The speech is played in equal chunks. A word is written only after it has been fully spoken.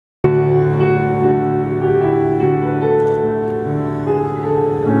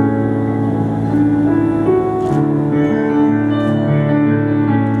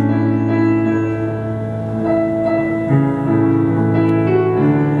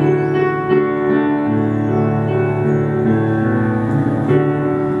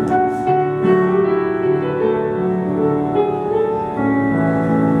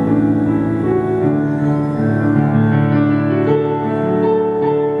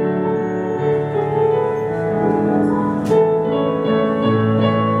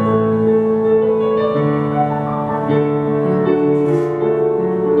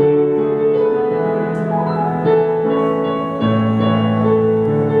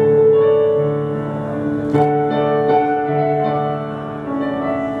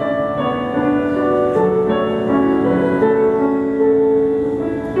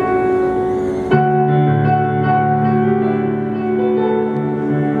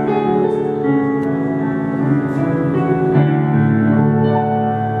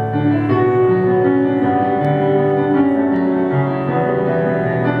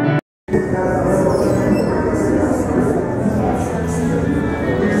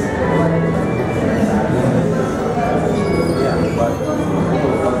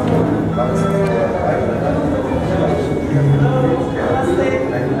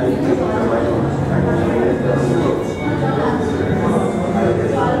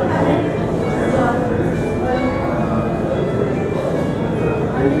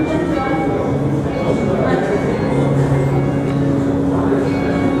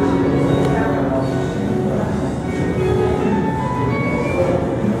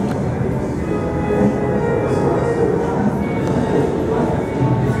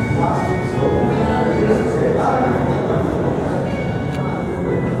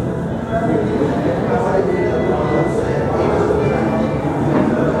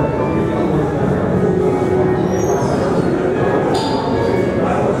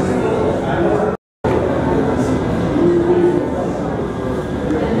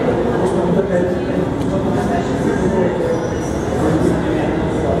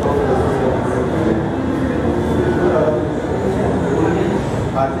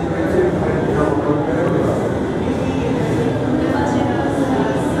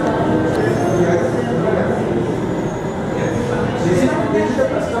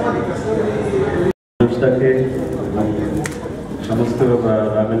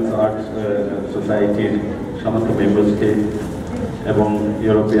সোসাইটির সমস্ত মেম্বার্সকে এবং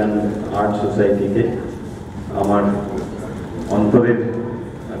ইউরোপিয়ান আর্ট সোসাইটিকে আমার অন্তরের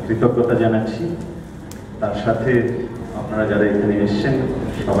কৃতজ্ঞতা জানাচ্ছি। তার সাথে আপনারা যারা এখানে এসেছেন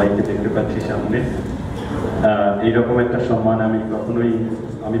সবাইকে দেখতে পাচ্ছি সামনে। এইরকম একটা সম্মান আমি কখনোই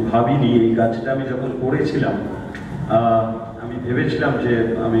ভাবিনি। এই কাজটা আমি যখন করেছিলাম আমি ভেবেছিলাম যে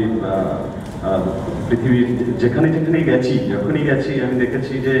আমি পৃথিবীর যখনই গেছি আমি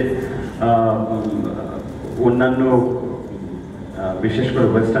দেখেছি যে অন্যান্য বিশেষ করে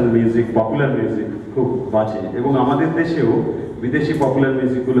ওয়েস্টার্ন মিউজিক, পপুলার মিউজিক খুব বাজে, এবং আমাদের দেশেও বিদেশি পপুলার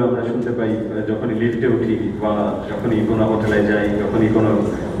মিউজিকগুলো আমরা শুনতে পাই যখনই লিফটে উঠি বা যখনই কোনো হোটেলে যাই, যখনই কোনো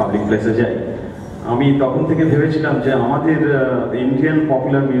পাবলিক প্লেসে যাই। আমি তখন থেকে ভেবেছিলাম যে আমাদের ইন্ডিয়ান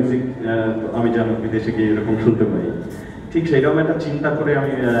পপুলার মিউজিক আমি যেন বিদেশে গিয়ে এরকম শুনতে পাই। ঠিক সেইরকম একটা চিন্তা করে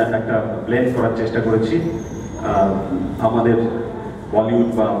আমি একটা ব্লেন্ড করার চেষ্টা করেছি। আমাদের বলিউড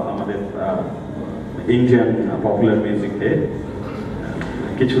বা আমাদের ইন্ডিয়ান পপুলার মিউজিককে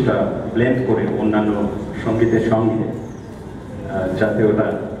কিছুটা ব্লেন্ড করে অন্যান্য সঙ্গীতের সঙ্গে, যাতে ওটা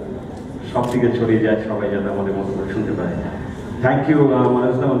সব দিকে ছড়িয়ে যায়, সবাই যাতে আমাদের মতো করে শুনতে পায়। Thank you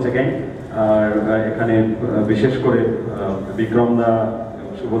মনোজদা once again। আর এখানে বিশেষ করে বিক্রমদা,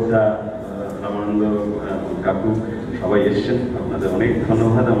 সুবোধদা, রামানন্দ কাকু সবাই এসেছেন। আপনাদের অনেক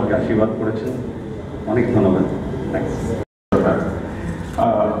ধন্যবাদ, আমাকে আশীর্বাদ করেছেন, অনেক ধন্যবাদ।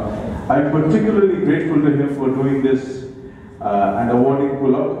 I'm particularly grateful to him for doing this and awarding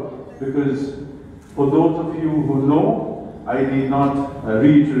Kolkata, because for those of you who know, I need not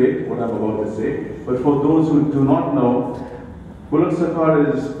reiterate what I'm about to say, but for those who do not know, Kolkata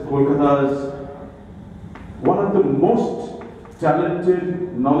is Kolkata's one of the most talented,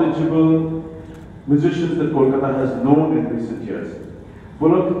 knowledgeable musicians that Kolkata has known in recent years.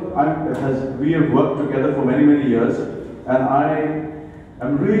 We have worked together for many, many years, and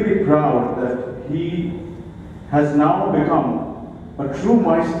I'm really proud that he has now become a true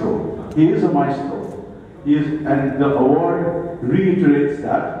maestro. He is a maestro. And the award reiterates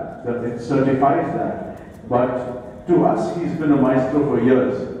that, it certifies that. But to us, he's been a maestro for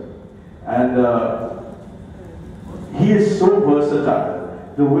years. And he is so versatile.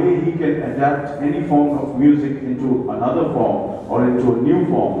 The way he can adapt any form of music into another form or into a new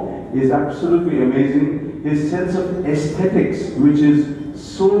form is absolutely amazing. His sense of aesthetics, which is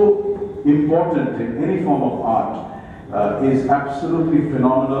so important in any form of art, is absolutely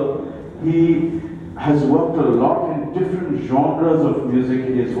phenomenal. He has worked a lot in different genres of music.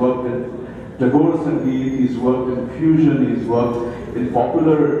 He has worked in Tagore Sangeet, he's worked in fusion, he's worked in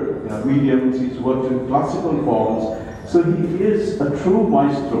popular mediums, he's worked in classical forms. So he is a true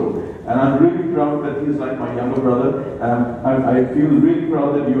maestro, and I'm really proud that he's like my younger brother. I feel really proud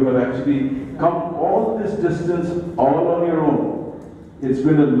that you have actually come all this distance all on your own. It's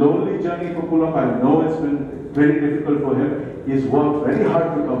been a lonely journey for Pulak. I know it's been very difficult for him. He's worked very hard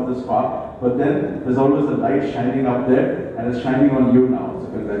to come this far, but then there's always a light shining up there, and it's shining on you now.